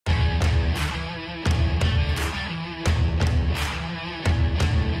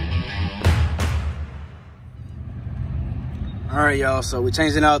All right, y'all, so we're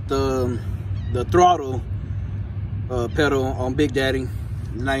changing out the throttle pedal on Big Daddy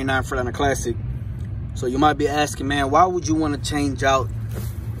 99 Freightliner Classic. So you might be asking, man, why would you want to change out,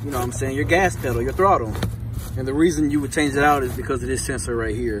 you know what I'm saying, your gas pedal, your throttle? And the reason you would change it out is because of this sensor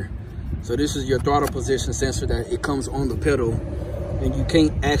right here. So this is your throttle position sensor that it comes on the pedal, and you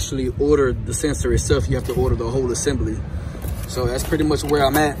can't actually order the sensor itself. You have to order the whole assembly. So that's pretty much where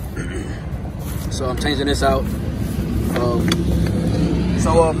I'm at. So I'm changing this out.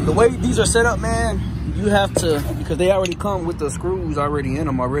 The way these are set up, man, you have to, because they already come with the screws already in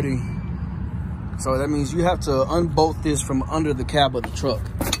them already. So that means you have to unbolt this from under the cab of the truck.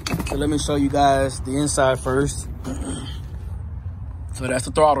 So let me show you guys the inside first. So that's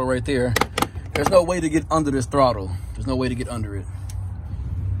the throttle right there. There's no way to get under this throttle. There's no way to get under it.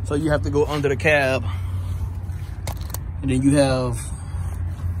 So you have to go under the cab. And then you have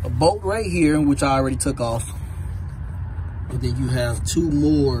a bolt right here, which I already took off. And then you have two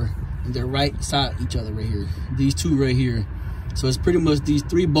more, and they're right side each other right here. These two right here. So it's pretty much these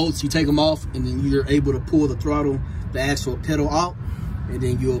three bolts. You take them off, and then you're able to pull the throttle, the actual pedal out, and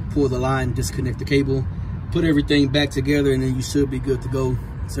then you'll pull the line, disconnect the cable, put everything back together, and then you should be good to go.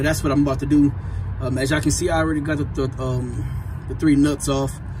 So that's what I'm about to do. As y'all can see, I already got the three nuts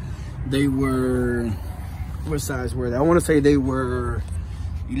off. They were, what size were they? I want to say they were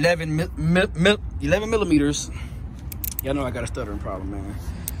 11 millimeters. Y'all know I got a stuttering problem, man.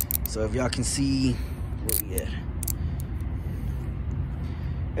 So if y'all can see, where we at?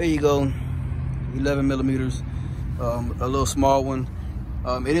 There you go, 11 millimeters, a little small one.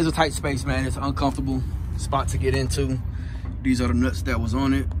 It is a tight space, man. It's an uncomfortable spot to get into. These are the nuts that was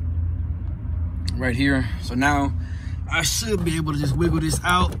on it right here. So now I should be able to just wiggle this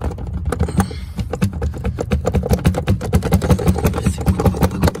out.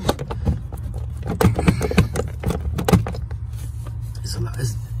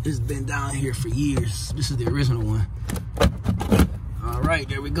 It's been down here for years. This is the original one. All right,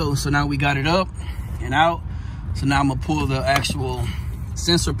 there we go. So now we got it up and out. So now I'm gonna pull the actual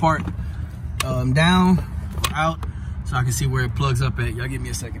sensor part down or out so I can see where it plugs up at. Y'all give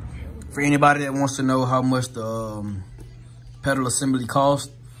me a second. For anybody that wants to know how much the pedal assembly cost,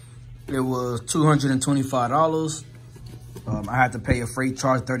 it was $225. I had to pay a freight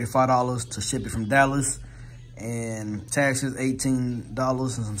charge, $35 to ship it from Dallas, and taxes $18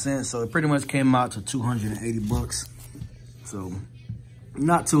 and some cents. So it pretty much came out to 280 bucks. So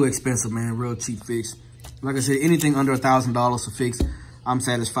not too expensive, man. Real cheap fix. Like I said, anything under $1,000 to fix, I'm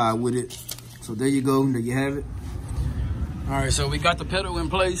satisfied with it. So there you go. There you have it. All right, so we got the pedal in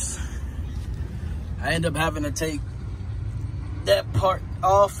place. I end up having to take that part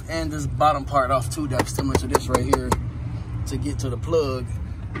off and this bottom part off too. That's similar to this right here to get to the plug,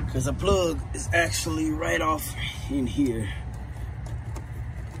 because the plug is actually right off in here.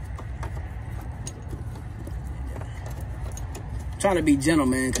 Trying to be gentle,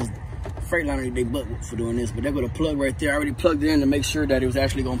 man, because Freightliner, they butt for doing this, but they got a plug right there. I already plugged it in to make sure that it was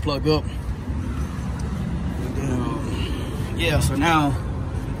actually gonna plug up. And then, yeah, so now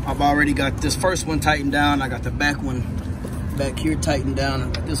I've already got this first one tightened down. I got the back one back here tightened down. I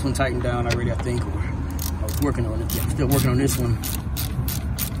got this one tightened down already, I think, or I was working on it. Yeah, I'm still working on this one.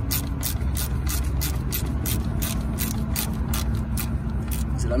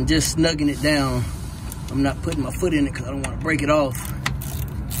 So I'm just snugging it down. I'm not putting my foot in it because I don't want to break it off.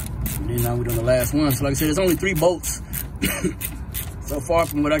 And then now we're on the last one. So like I said, there's only 3 bolts. So far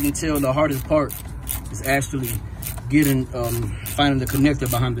from what I can tell, the hardest part is actually getting, finding the connector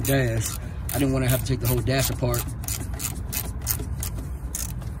behind the dash. I didn't want to have to take the whole dash apart.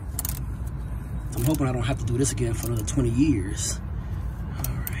 I'm hoping I don't have to do this again for another 20 years.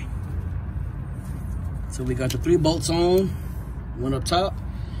 All right. So we got the 3 bolts on, one up top,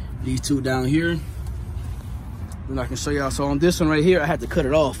 these 2 down here. And I can show y'all. So on this one right here, I had to cut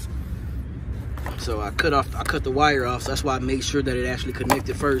it off. So I cut the wire off. So that's why I made sure that it actually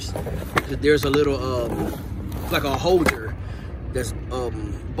connected first. There's a little, like a holder that's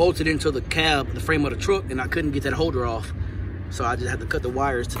bolted into the cab, the frame of the truck, and I couldn't get that holder off. So I just had to cut the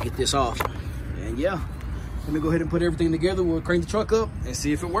wires to get this off. And yeah, let me go ahead and put everything together. We'll crank the truck up and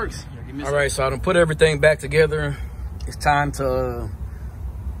see if it works. All right, so I done put everything back together. It's time to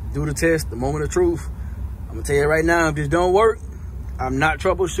do the test, the moment of truth. I'm gonna tell you right now, if this don't work, I'm not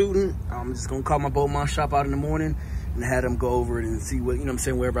troubleshooting. I'm just gonna call my Beaumont shop out in the morning and have them go over it and see what, you know what I'm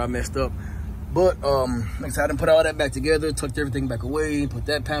saying, wherever I messed up. But like I said, I done put all that back together, tucked everything back away, put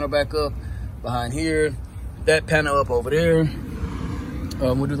that panel back up behind here, that panel up over there.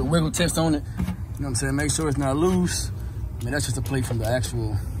 We'll do the wiggle test on it. You know what I'm saying? Make sure it's not loose. I mean, that's just a plate from the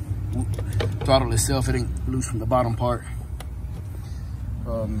actual throttle itself. It ain't loose from the bottom part.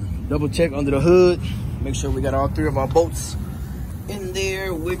 Double check under the hood, make sure we got all 3 of our bolts in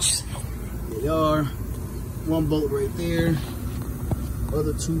there, which they are. 1 bolt right there,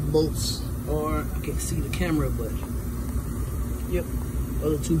 other 2 bolts are, I can't see the camera, but yep,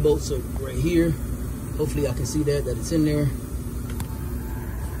 other 2 bolts are right here. Hopefully I can see that it's in there.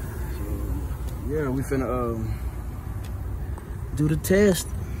 So yeah, we finna do the test.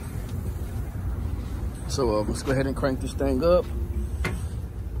 So let's go ahead and crank this thing up.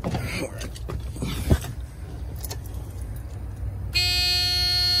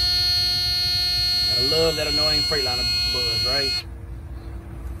 I love that annoying Freightliner buzz, right?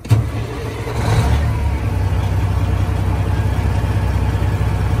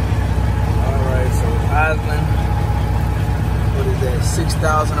 All right, so idling. What is that?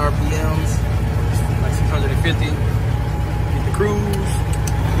 6,000 RPMs, like 650. Get the cruise.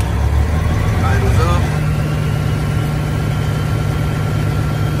 Idles up.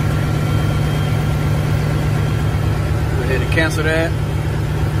 Go ahead and cancel that.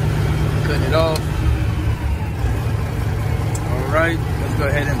 Cutting it off. Right, let's go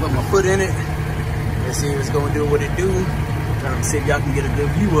ahead and put my foot in it. Let's see if it's gonna do what it do. Trying to see if y'all can get a good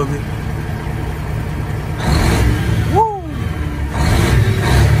view of it. Woo!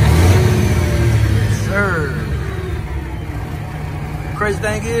 Yes, sir. The crazy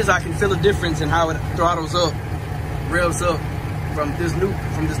thing is, I can feel a difference in how it throttles up, revs up from this new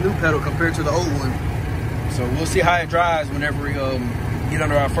pedal compared to the old one. So we'll see how it drives whenever we get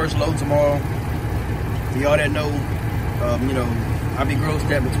under our first load tomorrow. For y'all that know. You know, I be grossed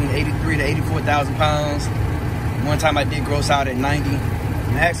at between 83 to 84,000 pounds. One time I did gross out at 90,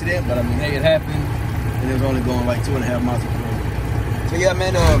 an accident, but I mean, hey, it happened, and it was only going like 2.5 miles per hour. So yeah,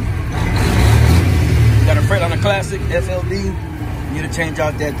 man, we got a Freightliner Classic FLD. You need to change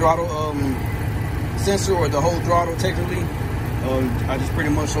out that throttle sensor, or the whole throttle technically. I just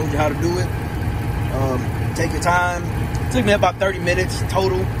pretty much showed you how to do it. Take your time. It took me about 30 minutes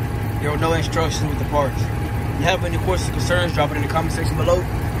total. There were no instructions with the parts. If you have any questions or concerns, drop it in the comment section below.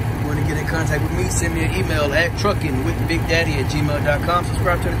 If you want to get in contact with me, send me an email at truckingwithbigdaddy@gmail.com.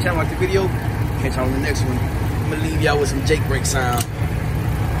 Subscribe to the channel, like the video. Catch y'all on the next one. I'm going to leave y'all with some Jake brake sound.